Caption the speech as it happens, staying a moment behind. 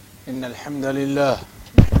إن الحمد لله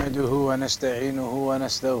نحمده ونستعينه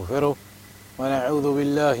ونستغفره ونعوذ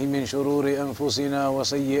بالله من شرور أنفسنا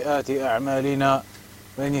وسيئات أعمالنا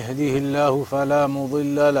من يهديه الله فلا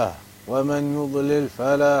مضل له ومن يضلل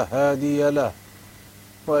فلا هادي له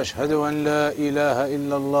وأشهد أن لا إله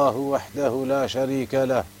إلا الله وحده لا شريك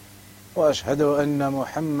له وأشهد أن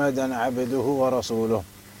محمدا عبده ورسوله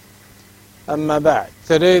أما بعد.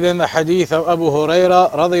 Today then the hadith of Abu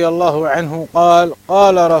Hurairah radiyallahu anhu قال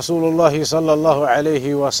قال رسول الله صلى الله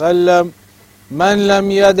عليه وسلم من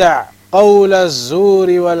لم يدع قول الزور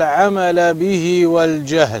والعمل به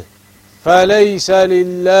والجهل فليس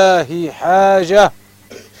لله حاجة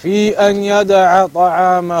في أن يدع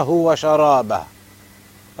طعامه وشرابه.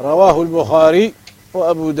 رواه البخاري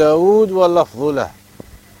وأبو داود واللفظ له.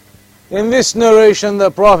 In this narration the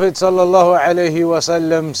Prophet sallallahu alaihi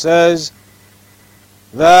wasallam says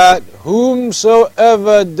that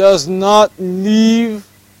whomsoever does not leave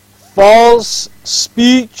false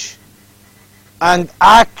speech and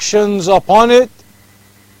actions upon it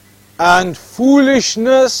and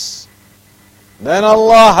foolishness, then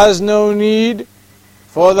Allah has no need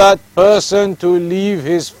for that person to leave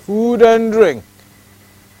his food and drink.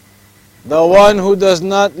 The one who does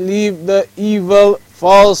not leave the evil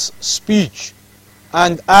false speech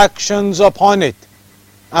and actions upon it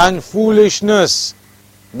and foolishness,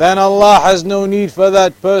 then Allah has no need for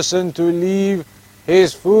that person to leave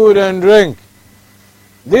his food and drink.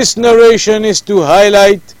 This narration is to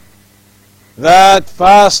highlight that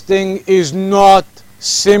fasting is not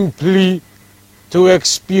simply to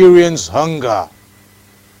experience hunger.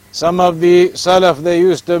 Some of the Salaf, they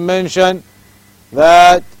used to mention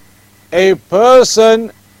that a person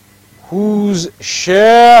whose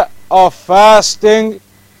share of fasting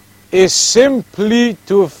is simply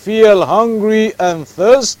to feel hungry and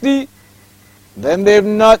thirsty, then they've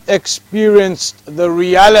not experienced the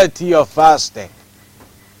reality of fasting.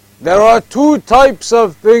 There are two types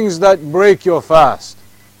of things that break your fast.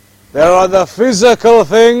 There are the physical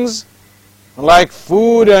things like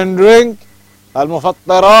food and drink,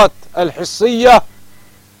 al-mufattarat al-hissiyah,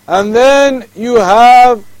 and then you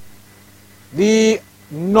have the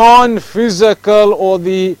non-physical or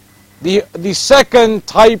the second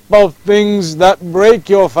type of things that break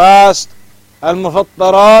your fast,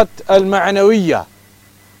 al-mufattarat al-ma'nawiyah.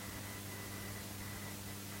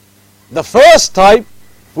 The first type,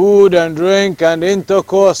 food and drink and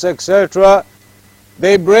intercourse, etc.,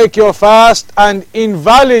 they break your fast and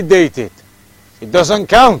invalidate it. It doesn't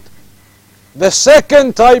count. The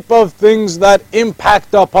second type of things that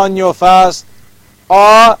impact upon your fast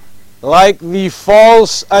are like the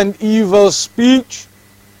false and evil speech.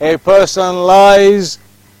 A person lies,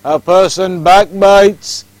 a person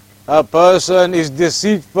backbites, a person is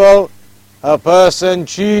deceitful, a person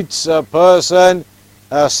cheats, a person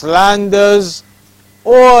slanders.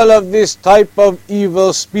 All of this type of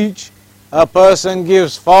evil speech, a person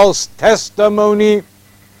gives false testimony,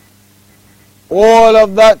 all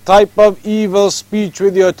of that type of evil speech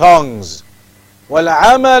with your tongues.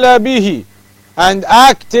 وَالْعَمَلَ بِهِ, and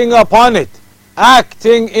acting upon it,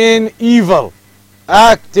 acting in evil,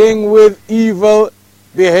 acting with evil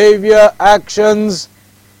behavior, actions,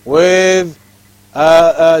 with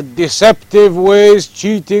deceptive ways,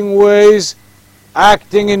 cheating ways,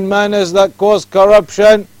 acting in manners that cause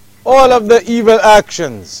corruption, all of the evil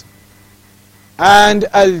actions. And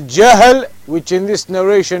al-jahl, which in this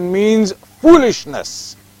narration means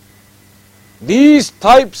foolishness. These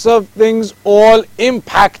types of things all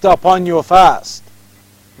impact upon your fast.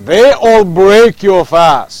 They all break your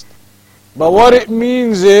fast. But what it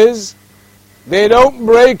means is, they don't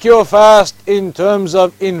break your fast in terms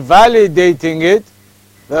of invalidating it.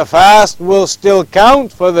 The fast will still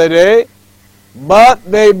count for the day, but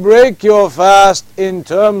they break your fast in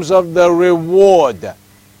terms of the reward.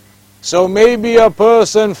 So maybe a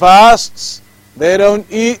person fasts, they don't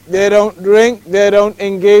eat, they don't drink, they don't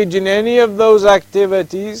engage in any of those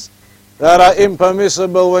activities that are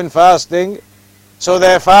impermissible when fasting, so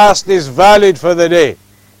their fast is valid for the day.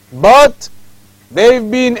 But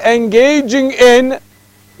they've been engaging in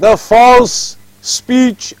the false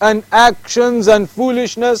speech and actions and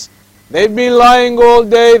foolishness. They've been lying all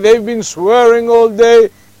day, they've been swearing all day,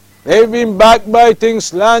 they've been backbiting,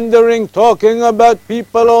 slandering, talking about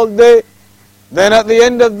people all day. Then at the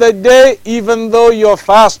end of the day, even though your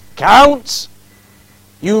fast counts,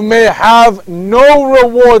 you may have no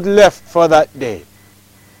reward left for that day.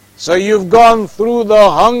 So you've gone through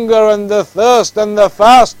the hunger and the thirst and the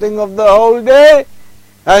fasting of the whole day,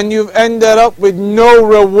 and you've ended up with no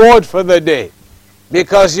reward for the day,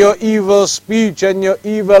 because your evil speech and your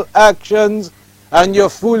evil actions and your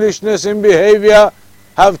foolishness in behavior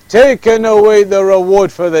have taken away the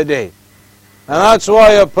reward for the day. And that's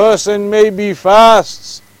why a person maybe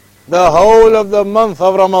fasts the whole of the month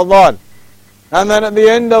of Ramadan. And then at the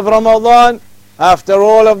end of Ramadan, after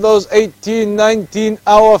all of those 18,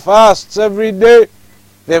 19-hour fasts every day,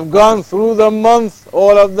 they've gone through the month,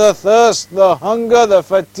 all of the thirst, the hunger, the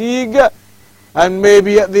fatigue, and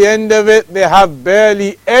maybe at the end of it, they have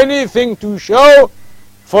barely anything to show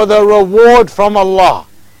for the reward from Allah.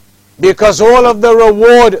 Because all of the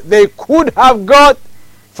reward they could have got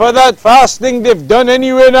for that fasting they've done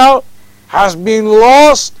anyway now has been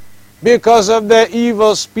lost because of their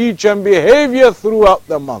evil speech and behavior throughout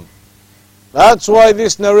the month. That's why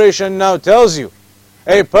this narration now tells you,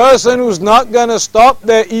 a person who's not going to stop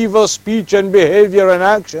their evil speech and behavior and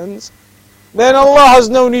actions, then Allah has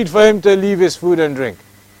no need for him to leave his food and drink.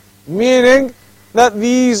 Meaning that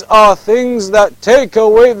these are things that take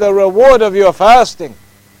away the reward of your fasting.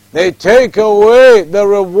 They take away the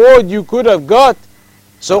reward you could have got.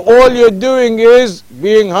 So all you're doing is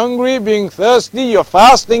being hungry, being thirsty. You're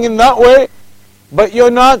fasting in that way, but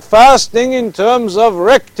you're not fasting in terms of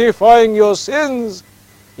rectifying your sins.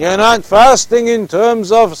 You're not fasting in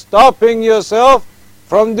terms of stopping yourself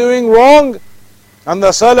from doing wrong. And the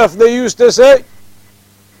Salaf, they used to say,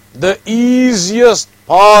 the easiest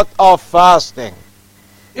part of fasting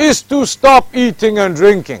is to stop eating and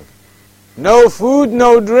drinking. No food,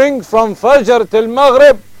 no drink from Fajr till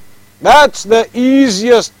Maghrib. That's the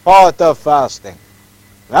easiest part of fasting.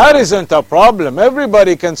 That isn't a problem.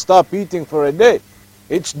 Everybody can stop eating for a day.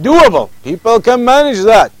 It's doable. People can manage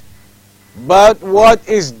that. But what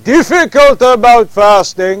is difficult about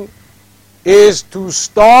fasting is to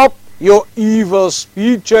stop your evil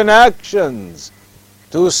speech and actions.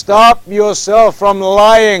 To stop yourself from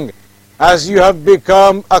lying as you have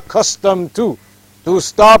become accustomed to. To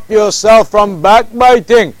stop yourself from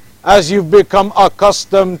backbiting as you've become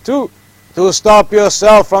accustomed to stop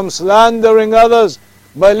yourself from slandering others,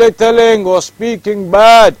 belittling or speaking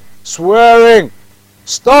bad, swearing,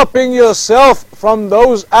 stopping yourself from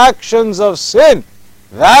those actions of sin.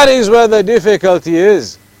 That is where the difficulty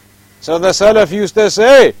is. So the Salaf used to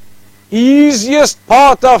say, easiest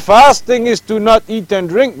part of fasting is to not eat and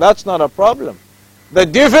drink. That's not a problem. The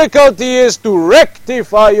difficulty is to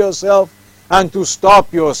rectify yourself and to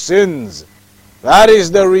stop your sins. That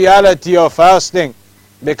is the reality of fasting.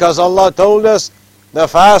 Because Allah told us, the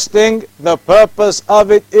fasting, the purpose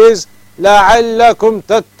of it is لَعَلَّكُمْ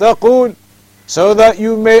تَتَّقُونَ, so that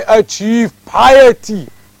you may achieve piety.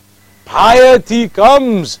 Piety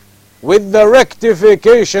comes with the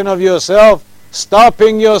rectification of yourself,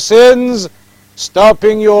 stopping your sins,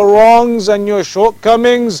 stopping your wrongs and your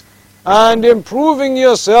shortcomings, and improving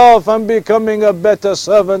yourself and becoming a better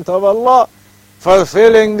servant of Allah,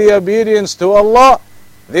 fulfilling the obedience to Allah.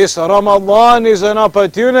 This Ramadan is an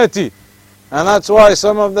opportunity. And that's why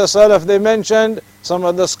some of the Salaf, they mentioned, some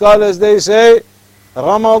of the scholars, they say,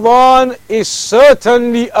 Ramadan is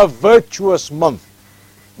certainly a virtuous month.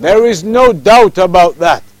 There is no doubt about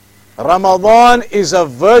that. Ramadan is a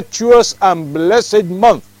virtuous and blessed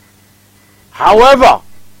month. However,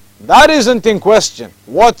 that isn't in question.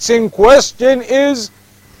 What's in question is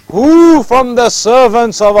who from the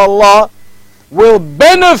servants of Allah will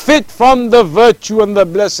benefit from the virtue and the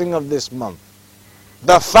blessing of this month.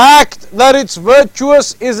 The fact that it's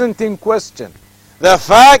virtuous isn't in question. The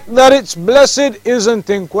fact that it's blessed isn't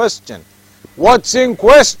in question. What's in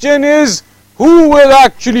question is who will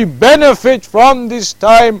actually benefit from this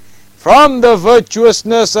time, from the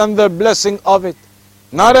virtuousness and the blessing of it.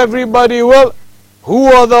 Not everybody will. Who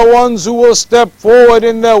are the ones who will step forward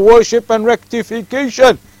in their worship and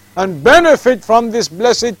rectification and benefit from this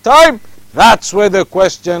blessed time? That's where the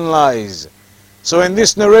question lies. So in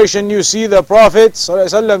this narration you see the Prophet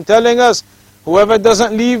ﷺ telling us, whoever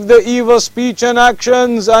doesn't leave the evil speech and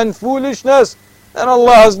actions and foolishness, then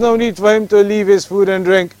Allah has no need for him to leave his food and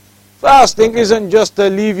drink. Fasting isn't just to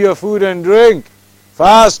leave your food and drink.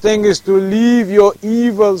 Fasting is to leave your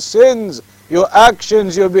evil sins, your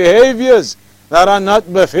actions, your behaviors that are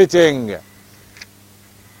not befitting.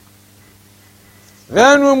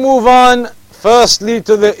 Then we move on firstly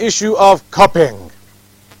to the issue of cupping.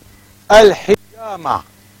 Al-hijama.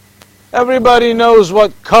 Everybody knows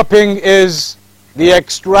what cupping is. The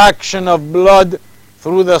extraction of blood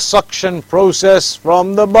through the suction process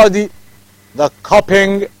from the body. The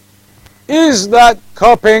cupping. Is that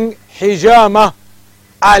cupping, hijama,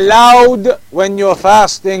 allowed when you're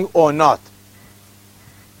fasting or not?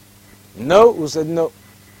 No? Who said no?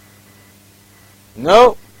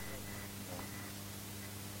 No?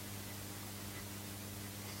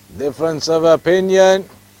 Difference of opinion.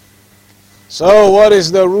 So what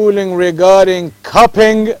is the ruling regarding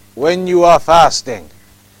cupping when you are fasting?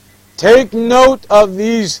 Take note of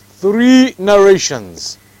these 3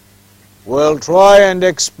 narrations. We'll try and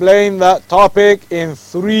explain that topic in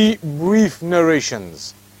 3 brief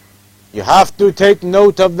narrations. You have to take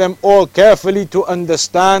note of them all carefully to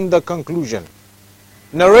understand the conclusion.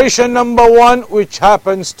 Narration number 1, which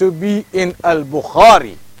happens to be in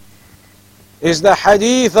Al-Bukhari, is the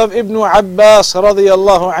hadith of Ibn Abbas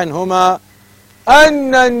radiyallahu anhuma,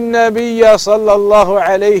 أن النبي صلى الله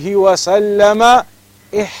عليه وسلم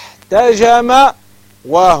احتجم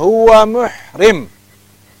وهو محرم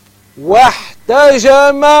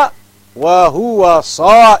واحتجم وهو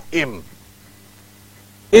صائم.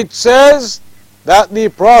 It says that the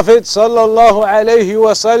Prophet sallallahu alaihi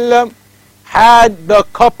wasallam had the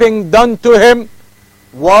cupping done to him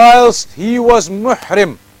whilst he was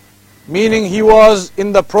muhrim, meaning he was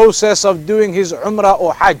in the process of doing his umrah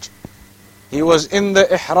or hajj. He was in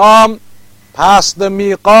the ihram, past the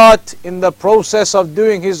miqat, in the process of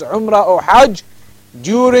doing his umrah or hajj.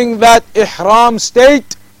 During that ihram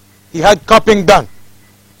state, he had cupping done.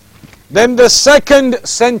 Then the second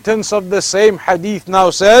sentence of the same hadith now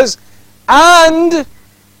says, and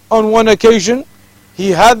on one occasion, he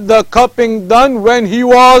had the cupping done when he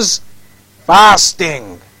was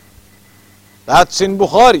fasting. That's in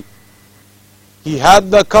Bukhari. He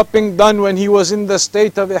had the cupping done when he was in the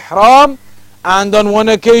state of ihram, and on one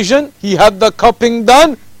occasion, he had the cupping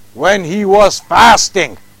done when he was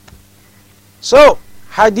fasting. So,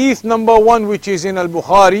 hadith number 1, which is in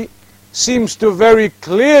Al-Bukhari, seems to very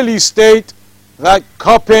clearly state that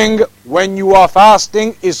cupping when you are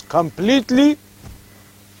fasting is completely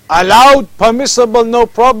allowed, permissible, no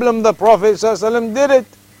problem. The Prophet ﷺ did it.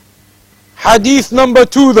 Hadith number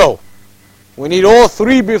 2 though. We need all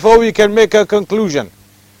 3 before we can make a conclusion.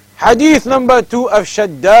 Hadith number 2 of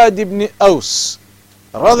Shaddad ibn Aus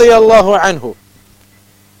radiyallahu anhu.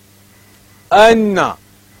 أن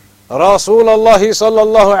رسول الله صلى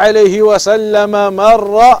الله عليه وسلم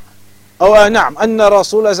مر نعم أن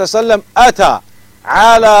رسول الله صلى الله عليه وسلم أتى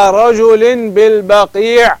على رجل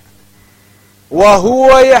بالبقيع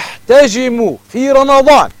وهو يحتجم في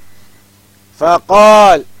رمضان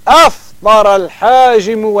فقال أفطر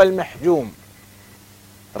الحاجم والمحجوم.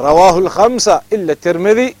 رواه الخمسة إلا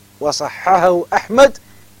الترمذي وصححه أحمد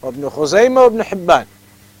وابن خزيمة وابن حبان.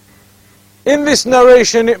 In this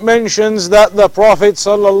narration it mentions that the Prophet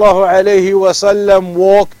sallallahu alaihi wasallam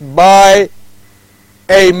walked by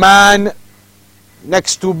a man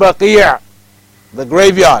next to Baqi', the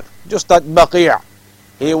graveyard, just at Baqi'.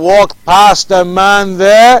 He walked past a man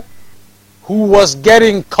there who was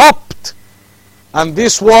getting cupped, and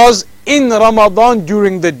this was in Ramadan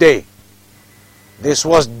during the day. This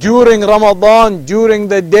was during Ramadan, during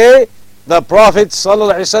the day. The Prophet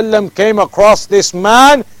ﷺ came across this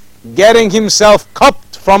man getting himself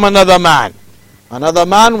cupped from another man. Another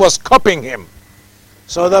man was cupping him.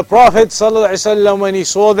 So the Prophet ﷺ, when he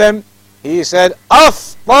saw them, he said,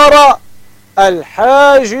 أفطر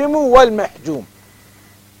الحاجم والمحجوم.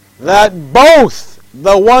 That both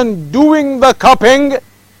the one doing the cupping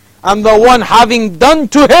and the one having done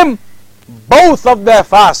to him, both of their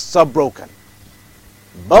fasts are broken.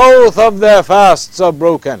 Both of their fasts are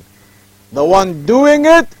broken. The one doing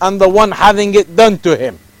it and the one having it done to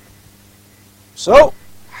him. So,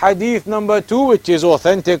 hadith number 2, which is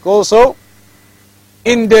authentic also,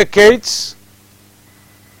 indicates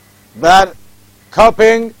that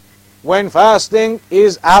cupping when fasting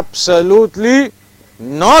is absolutely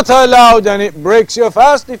not allowed, and it breaks your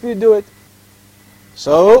fast if you do it.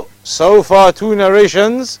 So far 2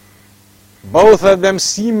 narrations, both of them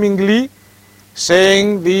seemingly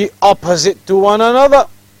saying the opposite to one another.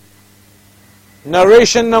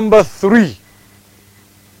 Narration number 3.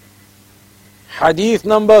 Hadith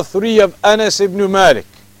number 3 of Anas ibn Malik.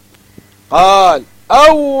 قال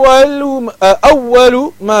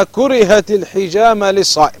أول ما كرهت الحجامة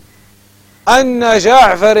للصائم أن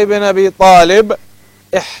جعفر بن أبي طالب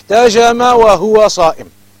احتجم وهو صائم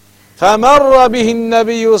فمر به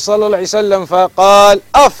النبي صلى الله عليه وسلم فقال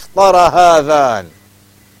أفطر هذان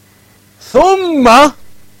ثم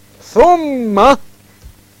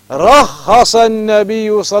رخص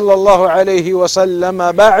النبي صلى الله عليه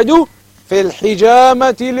وسلم بعد في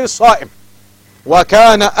الحجامة للصائم.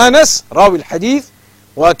 وكان أنس راوي الحديث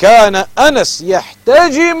وكان أنس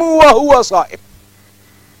يحتجم وهو صائم.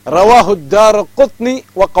 رواه الدارقطني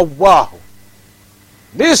وقواه.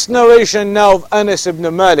 This narration now of Anas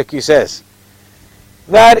ibn Malik, he says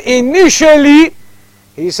that initially,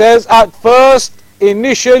 he says at first,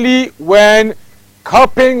 initially when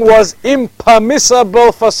cupping was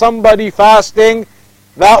impermissible for somebody fasting,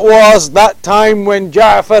 That was that time when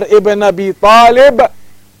Ja'far ibn Abi Talib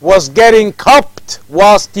was getting cupped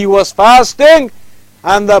whilst he was fasting,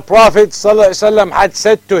 and the Prophet ﷺ had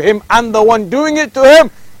said to him and the one doing it to him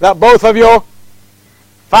that both of your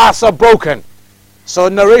fasts are broken. So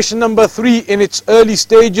narration number 3 in its early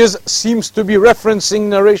stages seems to be referencing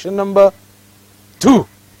narration number 2.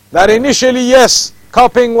 That initially, yes,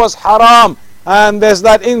 cupping was haram, and there's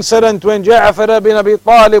that incident when Ja'far ibn Abi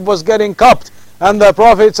Talib was getting cupped, and the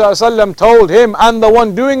Prophet ﷺ told him and the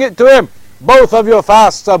one doing it to him, both of your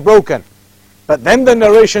fasts are broken. But then the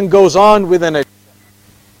narration goes on with an addition.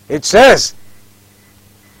 It says,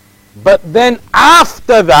 but then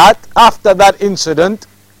after that incident,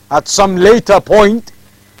 at some later point,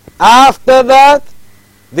 after that,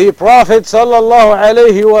 the Prophet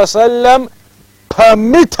ﷺ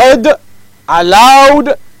permitted,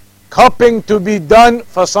 allowed cupping to be done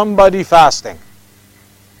for somebody fasting.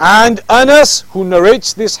 And Anas, who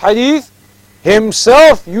narrates this hadith,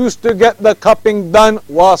 himself used to get the cupping done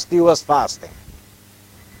whilst he was fasting.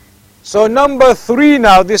 So number 3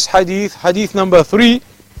 now, this hadith number 3,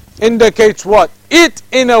 indicates what? It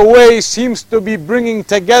in a way seems to be bringing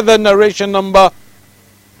together narration number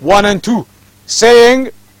 1 and 2, saying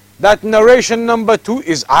that narration number 2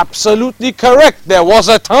 is absolutely correct. There was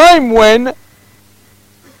a time when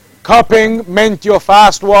cupping meant your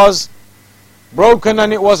fast was broken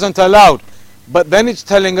and it wasn't allowed. But then it's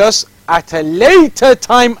telling us at a later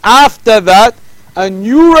time after that, a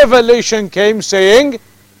new revelation came saying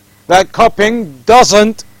that cupping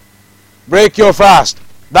doesn't break your fast.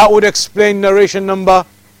 That would explain narration number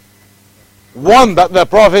 1, that the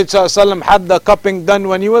Prophet ﷺ had the cupping done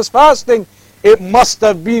when he was fasting. It must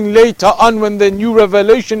have been later on when the new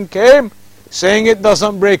revelation came saying it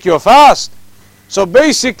doesn't break your fast. So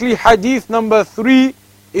basically hadith number 3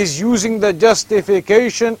 is using the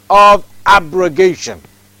justification of abrogation,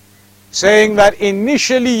 saying that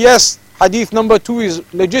initially, yes, hadith number 2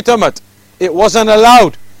 is legitimate, it wasn't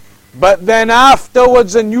allowed, but then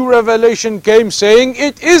afterwards a new revelation came saying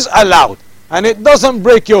it is allowed and it doesn't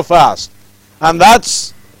break your fast. And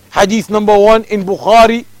that's hadith number 1 in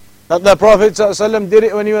Bukhari, that the Prophet ﷺ did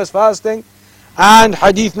it when he was fasting. And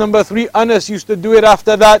hadith number 3, Anas used to do it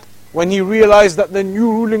after that when he realized that the new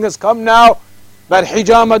ruling has come now, that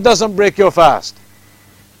hijama doesn't break your fast.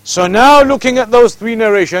 So now looking at those 3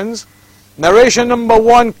 narrations, narration number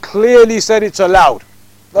 1 clearly said it's allowed.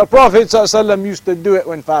 The Prophet ﷺ used to do it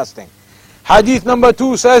when fasting. Hadith number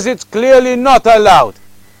 2 says it's clearly not allowed.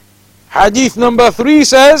 Hadith number 3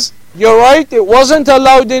 says, you're right, it wasn't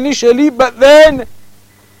allowed initially, but then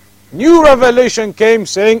new revelation came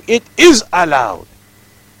saying it is allowed.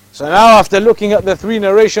 So now after looking at the 3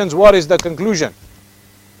 narrations, what is the conclusion?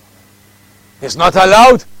 It's not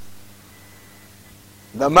allowed.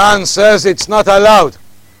 The man says it's not allowed.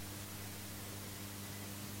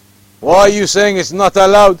 Why are you saying it's not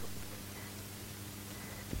allowed?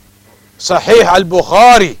 Sahih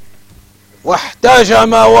al-Bukhari,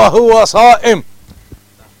 واحتجم وهو صائم.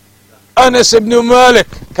 Anas ibn Malik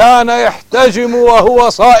كان يحتجم وهو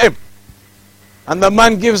صائم. And the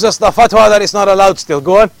man gives us the fatwa that it's not allowed still.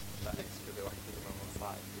 Go on.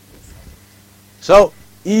 So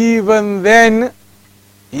even then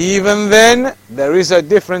there is a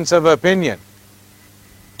difference of opinion.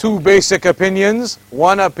 2 basic opinions.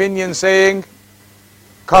 One opinion saying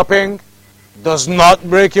cupping does not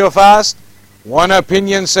break your fast. One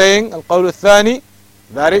opinion saying, al-qawl al-thani,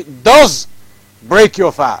 that it does break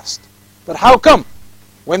your fast. But how come?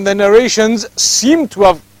 When the narrations seem to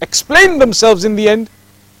have explained themselves in the end.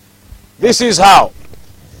 This is how.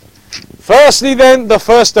 Firstly then, the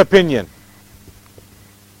first opinion.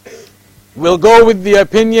 We'll go with the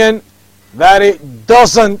opinion that it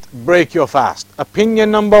doesn't break your fast.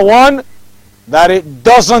 Opinion number 1, that it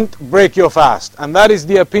doesn't break your fast. And that is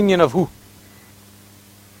the opinion of who?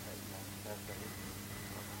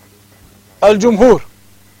 Al-Jumhur.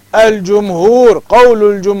 Al-Jumhur. قول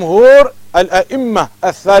الجمهور الأئمة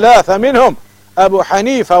الثلاثة منهم أبو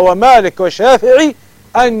حنيفة ومالك وشافعي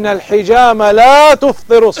أن الحجام لا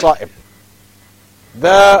تفطر الصائم.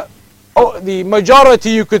 The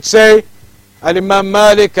majority, you could say, Al-Imam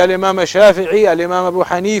Malik, Al-Imam Shafi'i, Al-Imam Abu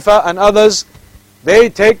Hanifa and others, they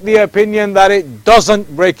take the opinion that it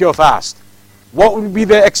doesn't break your fast. What would be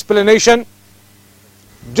their explanation?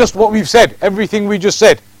 Just what we've said, everything we just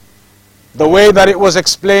said. The way that it was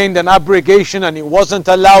explained, an abrogation, and it wasn't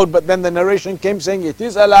allowed, but then the narration came saying it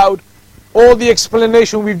is allowed. All the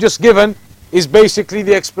explanation we've just given is basically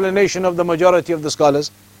the explanation of the majority of the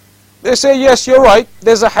scholars. They say, yes, you're right,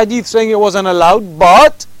 there's a hadith saying it wasn't allowed,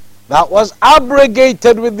 but that was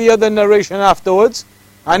abrogated with the other narration afterwards,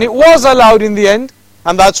 and it was allowed in the end.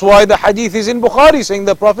 And that's why the hadith is in Bukhari saying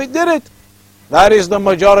the Prophet did it. That is the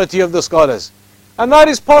majority of the scholars. And that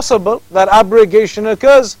is possible that abrogation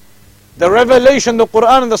occurs. The revelation, the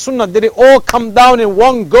Quran and the Sunnah, did it all come down in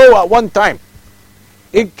one go at one time?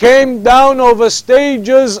 It came down over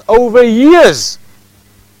stages, over years.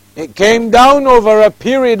 It came down over a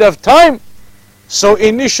period of time. So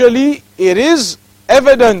initially it is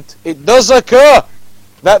evident, it does occur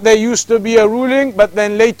that there used to be a ruling, but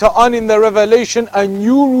then later on in the revelation a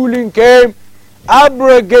new ruling came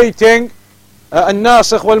abrogating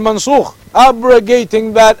الناسخ والمنسوخ,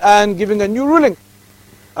 abrogating that and giving a new ruling.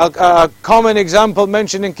 A common example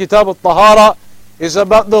mentioned in Kitab al-Tahara is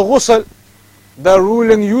about the ghusl. The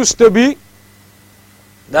ruling used to be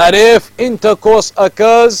that if intercourse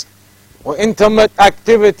occurs or intimate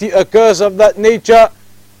activity occurs of that nature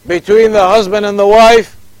between the husband and the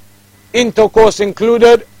wife, intercourse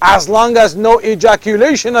included, as long as no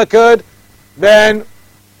ejaculation occurred, then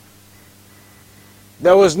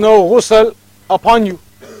there was no ghusl upon you.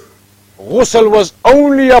 Ghusl was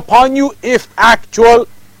only upon you if actual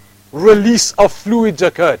release of fluids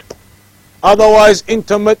occurred. Otherwise,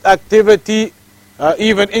 intimate activity,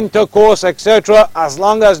 even intercourse, etc., as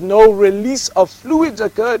long as no release of fluids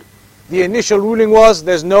occurred, the initial ruling was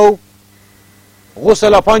there's no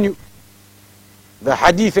ghusl upon you. The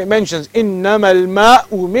hadith, it mentions إِنَّمَا الْمَاءُ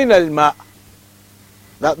مِنَ الْمَاءِ,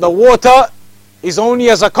 that the water is only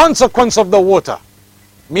as a consequence of the water,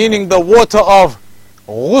 meaning the water of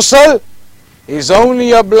ghusl is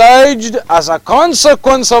only obliged as a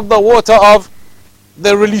consequence of the water of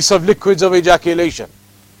the release of liquids of ejaculation.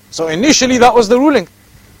 So initially that was the ruling,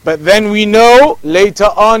 but then we know later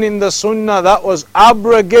on in the Sunnah that was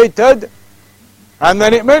abrogated, and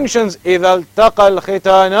then it mentions إِذَا الْتَقَى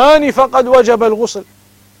الْخِتَانَانِ فَقَدْ وَجَبَ الْغُسْلِ.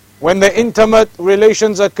 When the intimate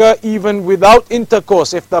relations occur even without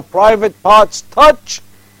intercourse, if the private parts touch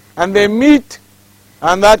and they meet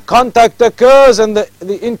and that contact occurs and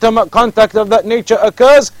the intimate contact of that nature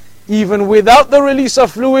occurs, even without the release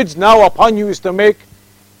of fluids, now upon you is to make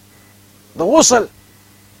the ghusl.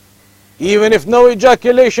 Even if no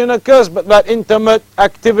ejaculation occurs, but that intimate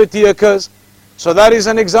activity occurs. So that is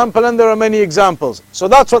an example, and there are many examples. So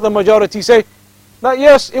that's what the majority say. That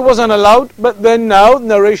yes, it wasn't allowed, but then now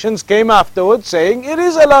narrations came afterwards saying it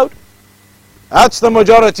is allowed. That's the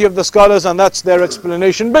majority of the scholars, and that's their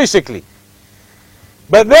explanation basically.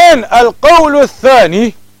 But then القول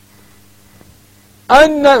الثاني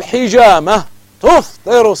أن الحجامة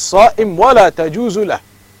تفطر الصائم ولا تجوز له.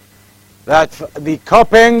 That the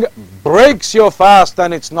cupping breaks your fast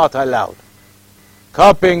and it's not allowed.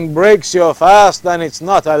 Cupping breaks your fast and it's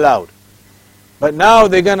not allowed. But now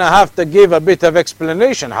they're going to have to give a bit of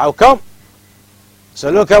explanation. How come? So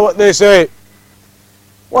look at what they say.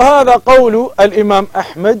 وهذا قول الإمام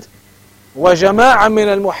أحمد وجماعة من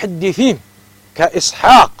المحدثين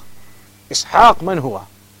كإسحاق. إسحاق من هو؟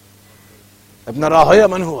 ابن راهويه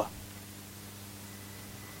من هو؟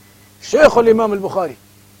 شيخ الإمام البخاري.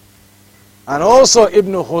 And also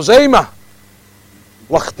Ibn Khuzaymah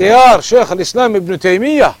واختيار شيخ الإسلام ابن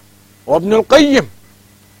تيمية وابن القيم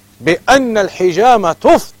بأن الحجامة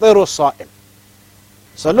تفطر الصائم.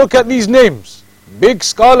 So look at these names, big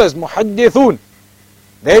scholars, muhaddithun.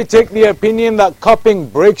 They take the opinion that cupping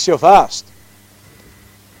breaks your fast.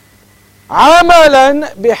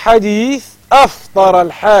 عملا بحديث أفطر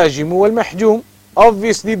الحاجم والمحجوم.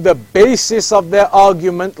 Obviously the basis of their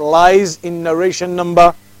argument lies in narration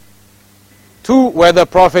number 2, where the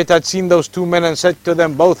Prophet had seen those two men and said to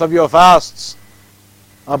them, both of your fasts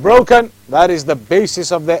are broken. That is the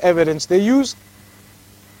basis of their evidence they use.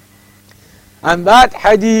 And that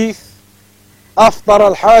hadith,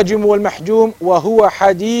 أفطر الحاجم والمحجوم, وهو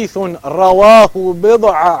حديث رواه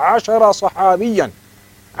بضع عشر صحابيا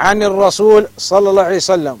عن الرسول صلى الله عليه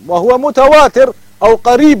وسلم, وهو متواتر أو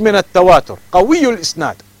قريب من التواتر, قوي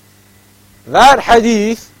الإسناد. That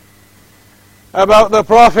hadith about the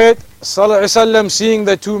Prophet ﷺ seeing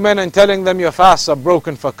the two men and telling them your fasts are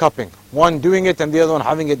broken for cupping. One doing it and the other one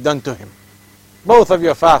having it done to him. Both of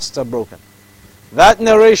your fasts are broken. That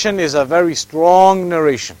narration is a very strong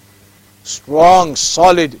narration. Strong,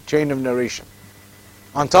 solid chain of narration.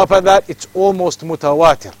 On top of that, it's almost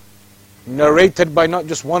mutawatir. Narrated by not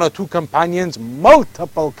just one or two companions,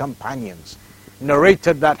 multiple companions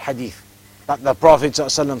narrated that hadith. That the Prophet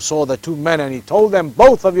ﷺ saw the two men and he told them,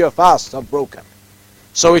 both of your fasts are broken.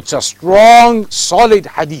 So it's a strong, solid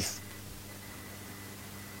hadith.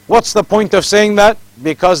 What's the point of saying that?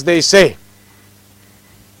 Because they say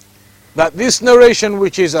that this narration,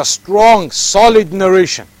 which is a strong, solid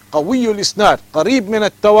narration, قوي الإسناد, قريب من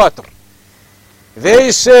التواتر,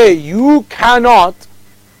 they say you cannot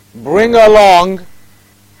bring along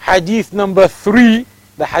hadith number 3,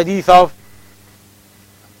 the hadith of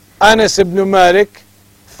Anas ibn Malik,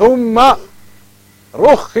 ثم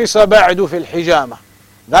رخص بعد في الحجامة.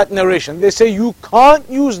 That narration, they say you can't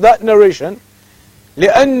use that narration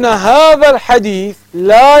لأن هذا الحديث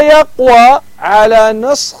لا يقوى على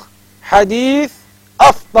نسخ حديث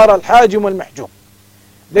أفطر الحاجم والمحجوم.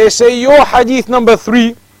 They say your hadith number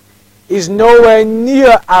 3 is nowhere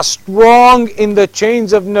near as strong in the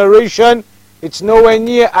chains of narration. It's nowhere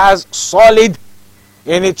near as solid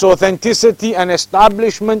in its authenticity and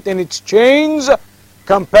establishment in its chains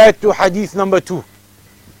compared to hadith number 2.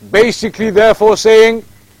 Basically, therefore, saying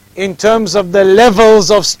in terms of the levels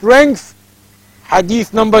of strength,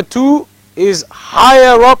 hadith number 2 is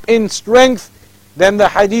higher up in strength than the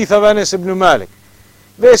hadith of Anas ibn Malik.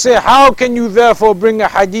 They say, how can you therefore bring a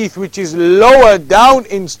hadith which is lower down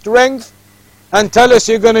in strength and tell us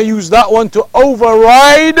you're going to use that one to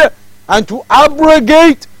override and to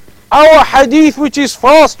abrogate our hadith which is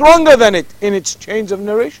far stronger than it in its chains of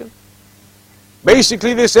narration?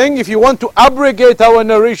 Basically, they're saying, if you want to abrogate our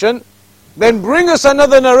narration, then bring us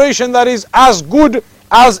another narration that is as good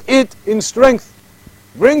as it in strength.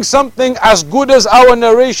 Bring something as good as our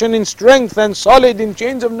narration in strength and solid in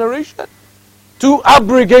chains of narration, to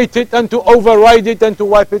abrogate it and to override it and to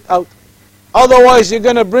wipe it out. Otherwise, you're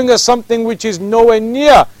going to bring us something which is nowhere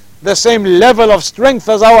near the same level of strength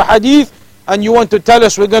as our hadith, and you want to tell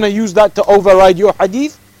us we're going to use that to override your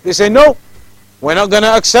hadith? They say, no, we're not going to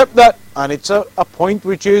accept that. And it's a point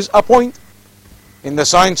which is a point. In the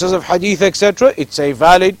sciences of hadith, etc., it's a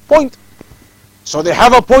valid point. So they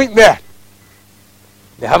have a point there.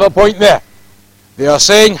 They have a point there. They are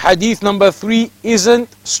saying hadith number 3 isn't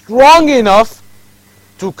strong enough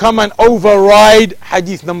to come and override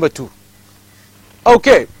hadith number 2.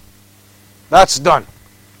 Okay, that's done.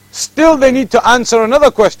 Still they need to answer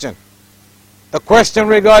another question. The question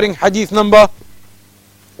regarding hadith number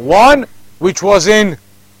 1, which was in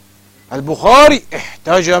Al-Bukhari,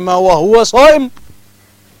 احتجم وهو صائم.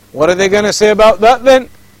 What are they going to say about that then?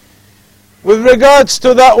 With regards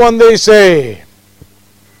to that one, they say,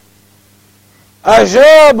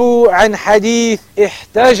 أجابوا عن حديث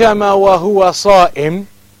احتجم وهو صائم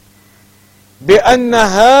بأن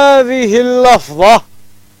هذه اللفظة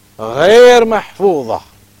غير محفوظة.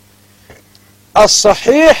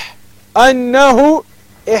 الصحيح أنه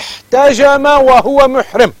احتجم وهو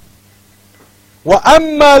محرم،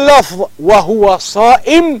 وأما لفظ وهو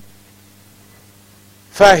صائم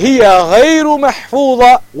فهي غير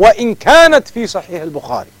محفوظة وإن كانت في صحيح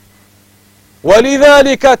البخاري،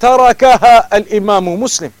 ولذلك تركها الإمام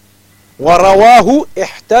مسلم ورواه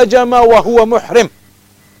احتجم وهو محرم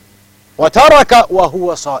وترك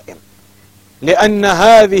وهو صائم، لأن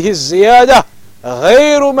هذه الزيادة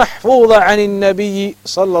غير محفوظة عن النبي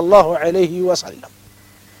صلى الله عليه وسلم.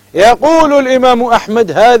 يقول الإمام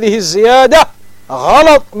أحمد هذه الزيادة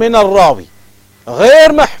غلط من الراوي،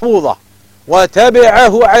 غير محفوظة،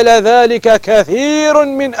 وتبعه على ذلك كثير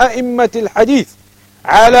من أئمة الحديث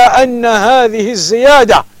على أن هذه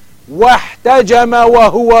الزيادة واحتجم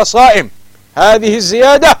وهو صائم، هذه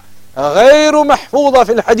الزيادة غير محفوظة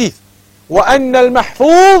في الحديث، وأن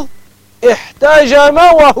المحفوظ احتجم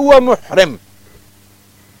وهو محرم.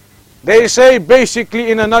 They say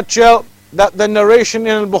basically in a nutshell that the narration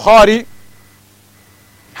in Al-Bukhari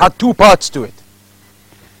had 2 parts to it.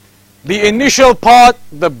 The initial part,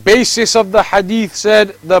 the basis of the hadith,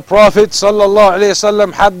 said the Prophet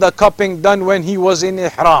ﷺ had the cupping done when he was in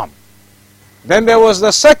ihram. Then there was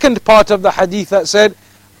the second part of the hadith that said,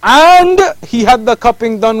 and he had the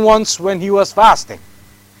cupping done once when he was fasting.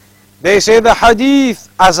 They say the hadith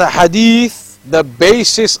as a hadith, the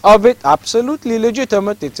basis of it, absolutely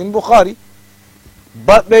legitimate, it's in Bukhari.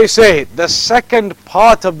 But they say the second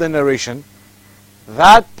part of the narration,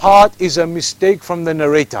 that part is a mistake from the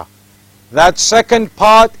narrator. That second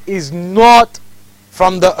part is not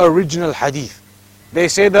from the original hadith. They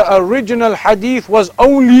say the original hadith was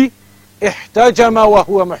only ihtajama wa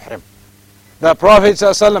huwa muhrim. The Prophet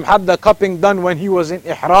ﷺ had the cupping done when he was in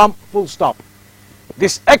ihram, full stop.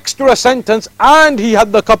 This extra sentence, and he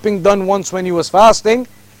had the cupping done once when he was fasting,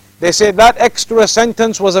 they say that extra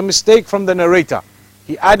sentence was a mistake from the narrator.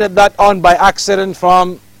 He added that on by accident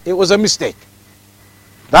it was a mistake.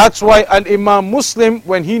 That's why Al-Imam Muslim,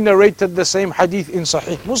 when he narrated the same hadith in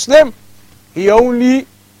Sahih Muslim, he only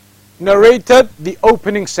narrated the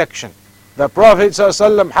opening section. The Prophet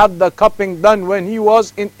ﷺ had the cupping done when he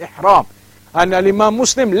was in ihram. And Al-Imam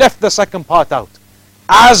Muslim left the second part out,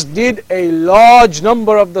 as did a large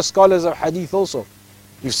number of the scholars of hadith also.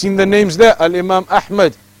 You've seen the names there, Al-Imam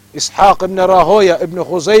Ahmad, Ishaq ibn Rahoya, Ibn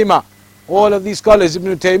Khuzaymah, all of these scholars,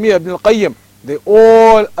 Ibn Taymiyyah, Ibn al-Qayyim, they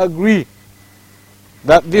all agree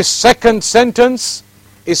that this second sentence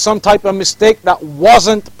is some type of mistake that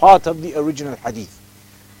wasn't part of the original hadith.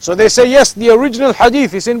 So they say, yes, the original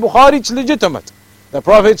hadith is in Bukhari, it's legitimate. The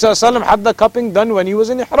Prophet ﷺ had the cupping done when he was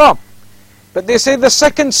in ihram. But they say the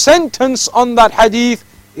second sentence on that hadith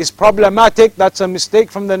is problematic. That's a mistake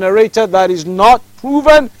from the narrator that is not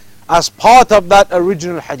proven as part of that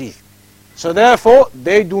original hadith. So therefore,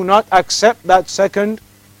 they do not accept that second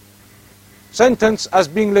sentence as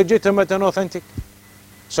being legitimate and authentic.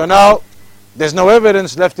 So now, there's no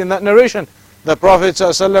evidence left in that narration. The Prophet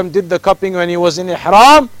ﷺ did the cupping when he was in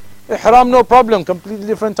ihram. Ihram, no problem, completely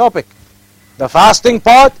different topic. The fasting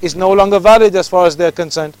part is no longer valid as far as they're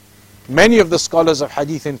concerned. Many of the scholars of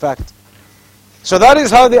hadith, in fact. So that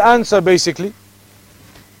is how they answer basically.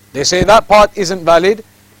 They say that part isn't valid.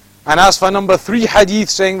 And as for number 3 hadith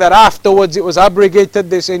saying that afterwards it was abrogated,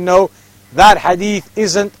 they say no, that hadith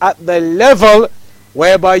isn't at the level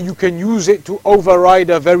whereby you can use it to override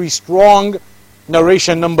a very strong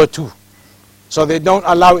narration number 2. So they don't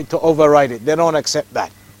allow it to override it. They don't accept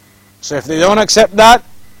that. So if they don't accept that,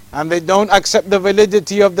 and they don't accept the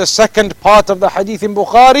validity of the second part of the hadith in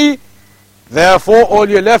Bukhari, therefore all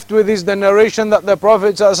you're left with is the narration that the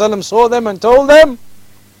Prophet ﷺ saw them and told them,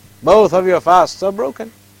 both of your fasts are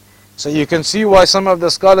broken. So you can see why some of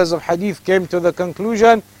the scholars of hadith came to the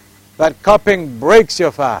conclusion that cupping breaks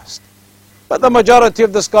your fast. But the majority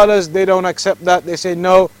of the scholars, they don't accept that. They say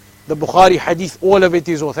no, the Bukhari hadith, all of it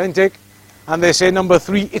is authentic. And they say number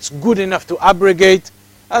 3, it's good enough to abrogate.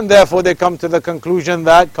 And therefore they come to the conclusion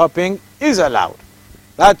that cupping is allowed.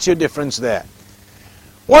 That's your difference there.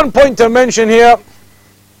 One point to mention here.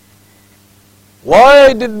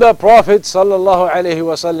 Why did the Prophet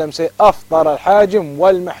ﷺ say أفطر الحاجم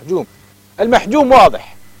والمحجوم? المحجوم واضح.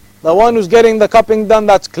 The one who's getting the cupping done,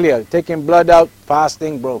 that's clear. Taking blood out,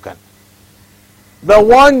 fasting, broken. The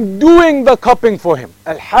one doing the cupping for him,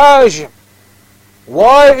 al-hajim,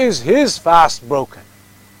 why is his fast broken?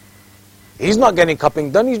 He's not getting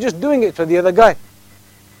cupping done, he's just doing it for the other guy.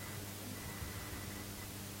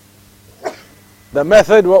 The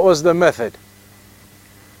method, what was the method?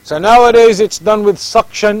 So nowadays it's done with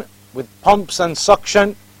suction, with pumps and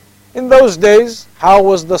suction. In those days, how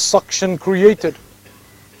was the suction created?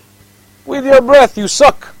 With your breath, you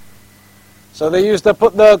suck. So they used to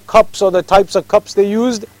put the cups, or the types of cups they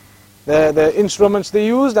used, the instruments they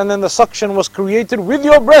used, and then the suction was created with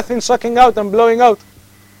your breath in sucking out and blowing out.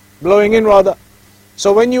 Blowing in rather.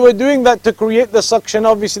 So when you were doing that to create the suction,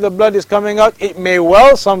 obviously the blood is coming out. It may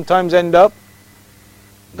well sometimes end up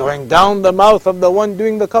going down the mouth of the one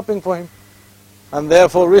doing the cupping for him. And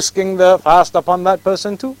therefore risking the fast upon that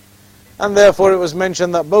person too. And therefore it was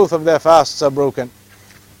mentioned that both of their fasts are broken.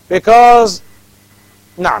 Because,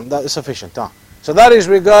 naam, that is sufficient. So that is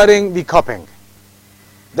regarding the cupping.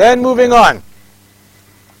 Then moving on.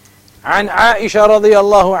 عن عائشة رضي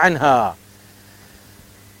الله عنها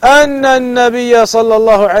أن النبي صلى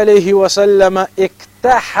الله عليه وسلم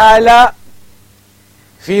اكتحل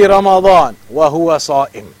في رمضان وهو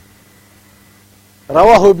صائم.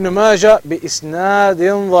 رواه ابن ماجه بإسناد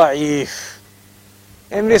ضعيف.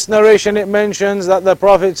 In this narration it mentions that the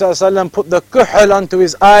Prophet ﷺ put the kuhl onto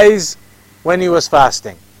his eyes when he was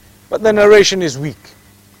fasting. But the narration is weak.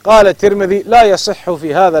 قال الترمذي لا يصح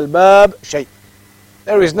في هذا الباب شيء.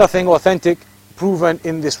 There is nothing authentic proven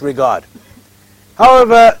in this regard.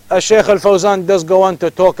 However, Shaykh al-Fawzan does go on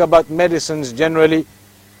to talk about medicines generally.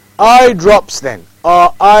 Eye drops then.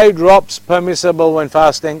 Are eye drops permissible when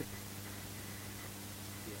fasting?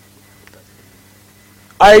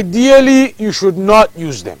 Ideally, you should not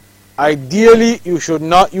use them. Ideally, you should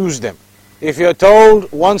not use them. If you're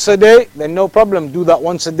told once a day, then no problem. Do that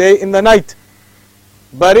once a day in the night.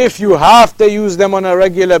 But if you have to use them on a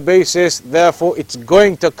regular basis, therefore it's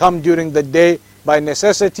going to come during the day by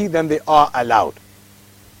necessity, then they are allowed.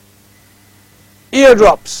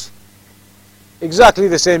 Eardrops. Exactly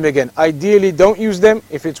the same again. Ideally, don't use them.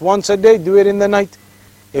 If it's once a day, do it in the night.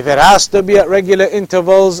 If it has to be at regular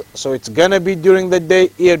intervals, so it's going to be during the day,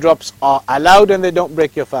 eardrops are allowed and they don't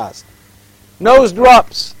break your fast. Nose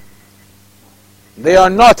drops. They are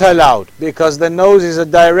not allowed because the nose is a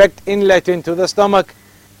direct inlet into the stomach.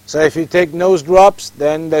 So if you take nose drops,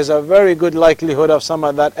 then there's a very good likelihood of some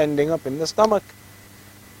of that ending up in the stomach.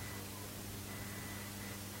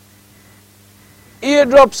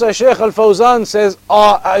 Eardrops, Shaykh al-Fawzan says,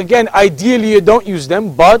 again, ideally you don't use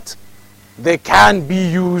them, but they can be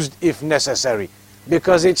used if necessary,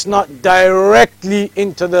 because it's not directly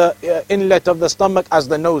into the inlet of the stomach as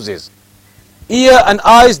the nose is. Ear and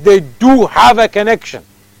eyes, they do have a connection.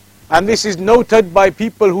 And this is noted by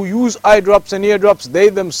people who use eye drops and eardrops. They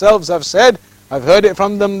themselves have said, I've heard it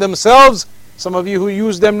from them themselves. Some of you who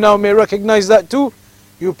use them now may recognize that too.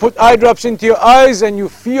 You put eye drops into your eyes and you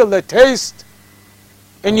feel the taste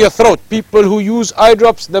in your throat. People who use eye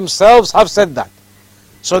drops themselves have said that.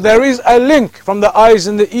 So there is a link from the eyes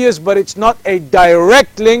and the ears, but it's not a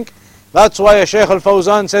direct link. That's why Shaykh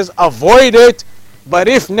Al-Fawzan says avoid it, but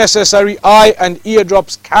if necessary, eye and ear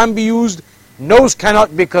drops can be used. Nose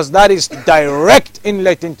cannot, because that is direct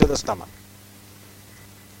inlet into the stomach.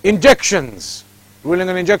 Injections. Ruling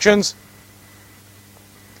on injections.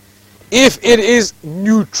 If it is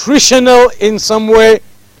nutritional in some way,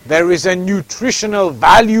 there is a nutritional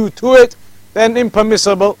value to it, then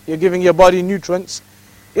impermissible. You're giving your body nutrients.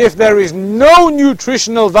 If there is no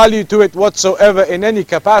nutritional value to it whatsoever in any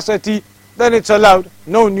capacity, then it's allowed.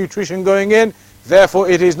 No nutrition going in, therefore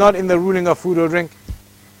it is not in the ruling of food or drink.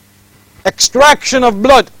 Extraction of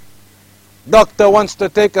blood. Doctor wants to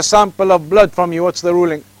take a sample of blood from you. What's the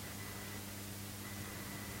ruling?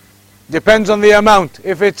 Depends on the amount.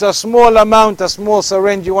 If it's a small amount, a small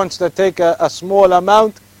syringe, he wants to take a small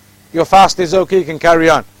amount, your fast is okay, you can carry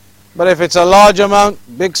on. But if it's a large amount,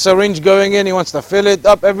 big syringe going in, he wants to fill it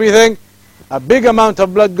up, everything, a big amount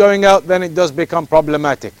of blood going out, then it does become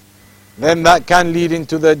problematic. Then that can lead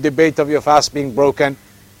into the debate of your fast being broken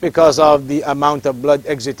because of the amount of blood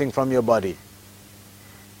exiting from your body.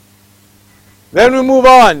 Then we move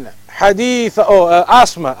on.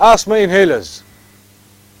 Asthma inhalers.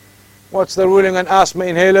 What's the ruling on asthma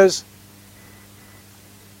inhalers?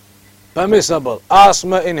 Permissible.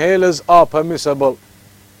 Asthma inhalers are permissible.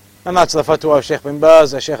 And that's the fatwa of Shaykh bin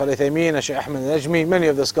Baz, Shaykh Al-Uthaymeen, Shaykh Ahmed Al-Najmi. Many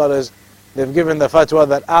of the scholars, they've given the fatwa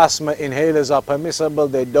that asthma inhalers are permissible,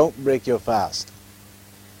 they don't break your fast.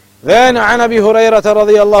 Then عن أبي هريرة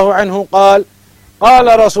رضي الله عنه قال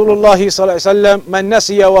قال رسول الله صلى الله عليه وسلم من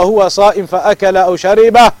نسي وهو صائم فأكل أو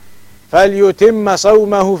شرب فليتم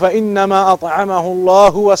صومه فإنما أطعمه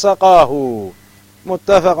الله وسقاه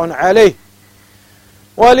متفق عليه.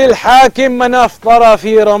 وللحاكم من أفطر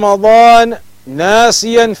في رمضان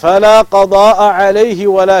ناسيا فلا قضاء عليه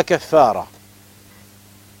ولا كفارة.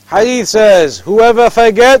 Hadith says, whoever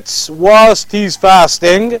forgets whilst he's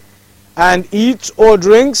fasting and eats or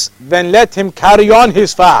drinks, then let him carry on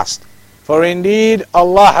his fast. For indeed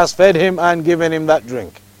Allah has fed him and given him that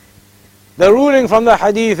drink. The ruling from the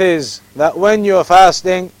hadith is that when you're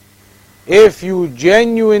fasting, if you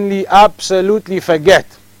genuinely, absolutely forget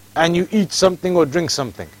and you eat something or drink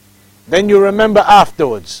something, then you remember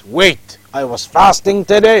afterwards, wait, I was fasting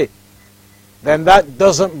today, then that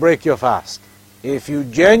doesn't break your fast. If you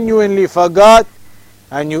genuinely forgot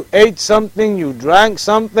and you ate something, you drank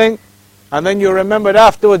something, and then you remembered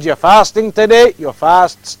afterwards you're fasting today, your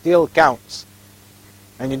fast still counts.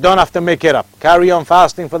 And you don't have to make it up. Carry on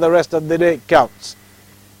fasting for the rest of the day, it counts.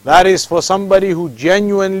 That is for somebody who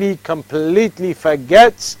genuinely, completely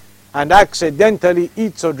forgets and accidentally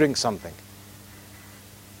eats or drinks something.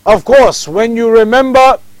 Of course, when you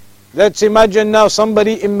remember, let's imagine now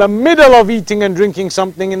somebody in the middle of eating and drinking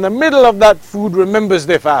something, in the middle of that food, remembers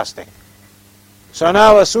they're fasting. So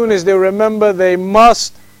now as soon as they remember, they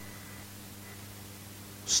must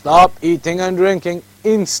stop eating and drinking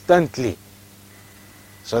instantly.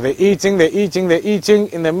 So they're eating,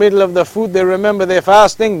 in the middle of the food they remember they're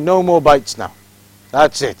fasting, no more bites now.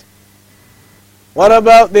 That's it. What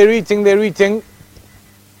about they're eating their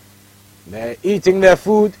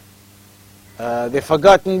food, they've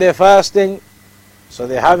forgotten they're fasting, so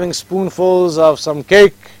they're having spoonfuls of some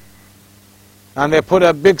cake, and they put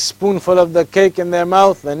a big spoonful of the cake in their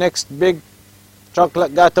mouth, the next big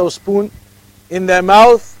chocolate gateau spoon in their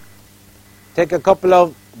mouth, take a couple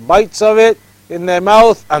of bites of it in their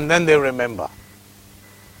mouth, and then they remember.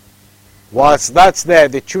 Whilst that's there,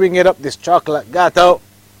 they're chewing it up, this chocolate gateau,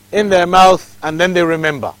 in their mouth, and then they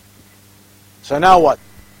remember. So now what?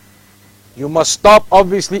 You must stop,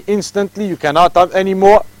 obviously, instantly. You cannot have any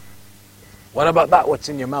more. What about that? What's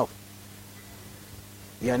in your mouth?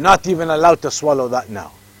 You're not even allowed to swallow that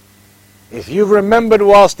now. If you've remembered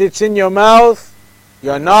whilst it's in your mouth,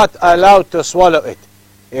 you're not allowed to swallow it.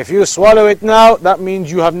 If you swallow it now, that means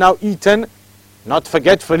you have now eaten, not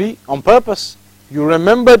forgetfully, on purpose. You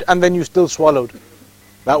remembered and then you still swallowed.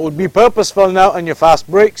 That would be purposeful now and your fast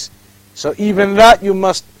breaks. So even that you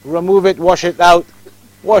must remove it, wash it out.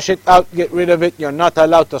 Wash it out, get rid of it. You're not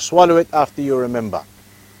allowed to swallow it after you remember.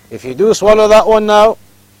 If you do swallow that one now,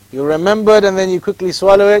 you remembered and then you quickly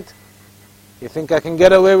swallow it, you think I can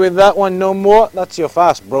get away with that one, no more, that's your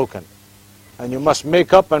fast broken. And you must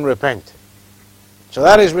make up and repent. So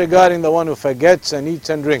that is regarding the one who forgets and eats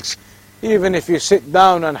and drinks. Even if you sit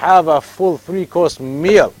down and have a full 3-course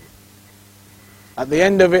meal, at the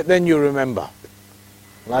end of it then you remember.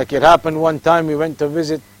 Like it happened one time, we went to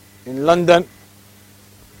visit in London.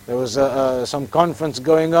 There was some conference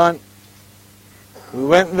going on. We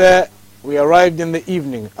went there, we arrived in the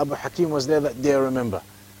evening. Abu Hakim was there that day, I remember.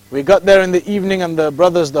 We got there in the evening and the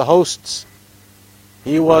brothers, the hosts,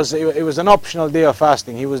 it was an optional day of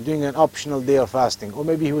fasting. He was doing an optional day of fasting. Or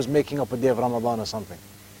maybe he was making up a day of Ramadan or something.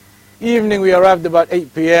 Evening, we arrived about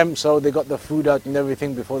 8 p.m. So they got the food out and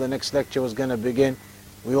everything before the next lecture was going to begin.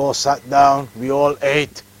 We all sat down, we all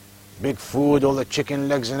ate. Big food, all the chicken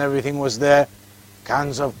legs and everything was there.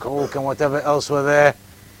 Cans of Coke and whatever else were there.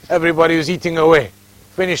 Everybody was eating away.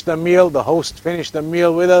 Finished the meal, the host finished the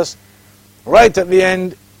meal with us. Right at the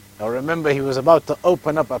end, I remember he was about to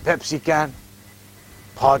open up a Pepsi can.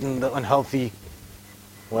 Pardon the unhealthy,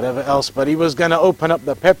 whatever else, but he was going to open up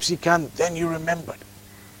the Pepsi can. Then he remembered,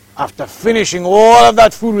 after finishing all of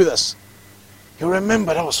that food with us, he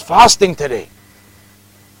remembered, I was fasting today.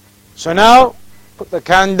 So now, put the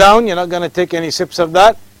can down, you're not going to take any sips of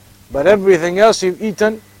that, but everything else you've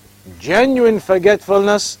eaten, genuine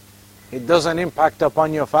forgetfulness, it doesn't impact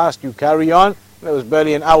upon your fast. You carry on. There was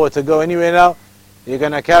barely an hour to go anyway now. You're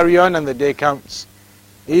going to carry on and the day counts.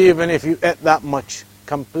 Even if you ate that much,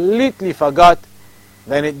 completely forgot,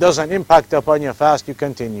 then it doesn't impact upon your fast. You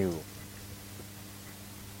continue.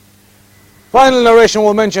 Final narration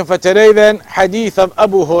we'll mention for today then, hadith of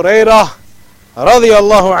Abu Hurairah رضي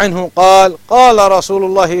الله عنه قال قال رسول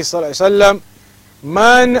الله صلى الله عليه وسلم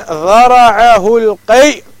من ذرعه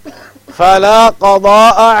القيء فلا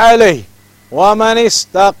قضاء عليه ومن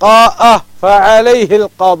استقاء فعليه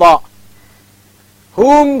القضاء.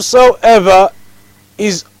 Whomsoever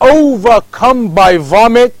is overcome by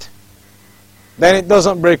vomit, then it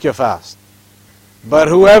doesn't break your fast. But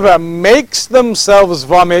whoever makes themselves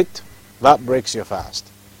vomit, that breaks your fast.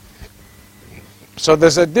 So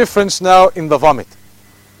there's a difference now in the vomit.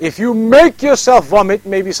 If you make yourself vomit,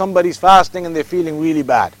 maybe somebody's fasting and they're feeling really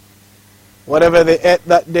bad. Whatever they ate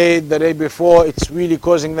that day, the day before, it's really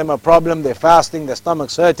causing them a problem. They're fasting, their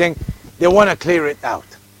stomach's hurting. They want to clear it out.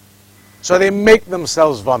 So they make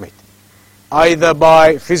themselves vomit. Either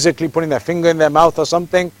by physically putting their finger in their mouth or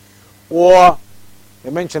something, or,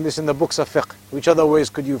 they mentioned this in the books of fiqh, which other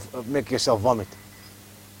ways could you make yourself vomit?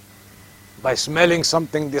 By smelling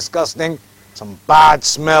something disgusting, some bad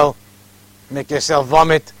smell, make yourself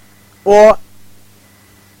vomit. Or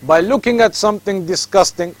by looking at something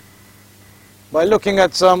disgusting, by looking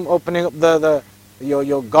at opening up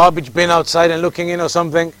your garbage bin outside and looking in or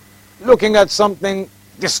something, looking at something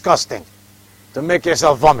disgusting to make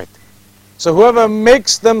yourself vomit. So whoever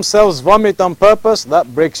makes themselves vomit on purpose,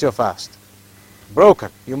 that breaks your fast. Broken.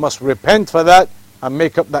 You must repent for that and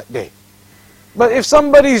make up that day. But if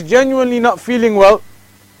somebody's genuinely not feeling well,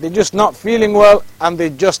 they're just not feeling well and they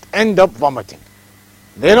just end up vomiting.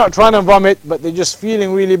 They're not trying to vomit, but they're just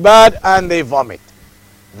feeling really bad and they vomit.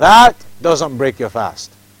 That doesn't break your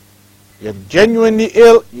fast. You're genuinely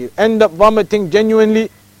ill, you end up vomiting genuinely,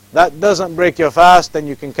 that doesn't break your fast, then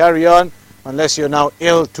you can carry on, unless you're now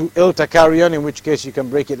too ill to carry on, in which case you can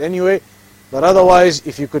break it anyway. But otherwise,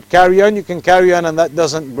 if you could carry on, you can carry on and that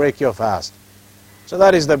doesn't break your fast. So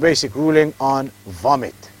that is the basic ruling on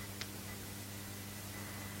vomit.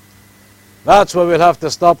 That's where we'll have to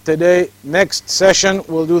stop today. Next session,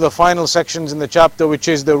 we'll do the final sections in the chapter, which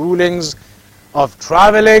is the rulings of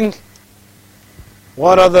traveling.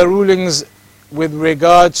 What are the rulings with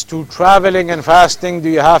regards to traveling and fasting? Do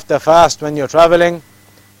you have to fast when you're traveling?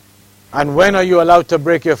 And when are you allowed to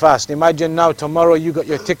break your fast? Imagine now tomorrow you got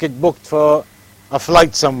your ticket booked for a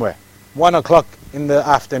flight somewhere, 1 o'clock in the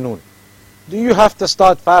afternoon. Do you have to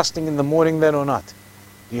start fasting in the morning then or not?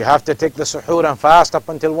 Do you have to take the suhoor and fast up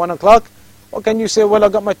until 1 o'clock? Or can you say, well, I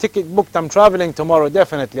got my ticket booked, I'm traveling tomorrow,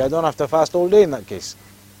 definitely. I don't have to fast all day in that case.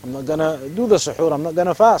 I'm not going to do the suhoor, I'm not going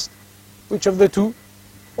to fast. Which of the two?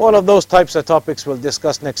 All of those types of topics we'll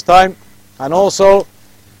discuss next time. And also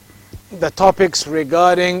the topics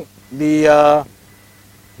regarding the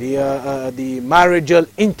marital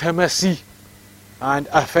intimacy and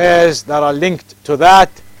affairs that are linked to that.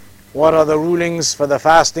 What are the rulings for the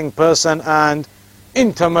fasting person and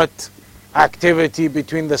intimate activity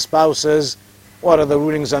between the spouses? What are the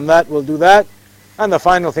rulings on that? We'll do that. And the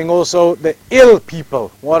final thing also, the ill people.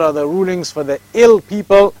 What are the rulings for the ill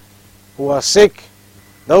people who are sick?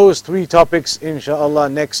 Those three topics, inshallah,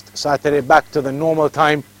 next Saturday, back to the normal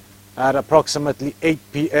time at approximately 8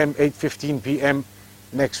 p.m., 8:15 p.m.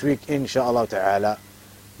 next week, inshallah ta'ala.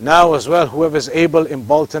 Now as well, whoever's able in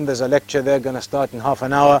Bolton, there's a lecture there going to start in half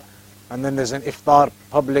an hour. And then there's an iftar,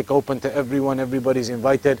 public, open to everyone, everybody's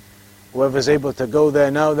invited. Whoever's able to go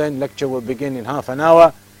there now then, lecture will begin in half an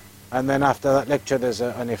hour. And then after that lecture, there's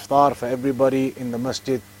an iftar for everybody in the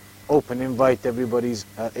masjid. Open invite, everybody's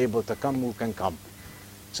able to come, who can come.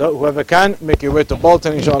 So whoever can, make your way to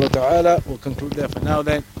Bolton, inshallah ta'ala. We'll conclude there for now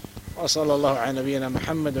then. وصلى الله على نبينا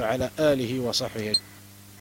محمد وعلى آله وصحبه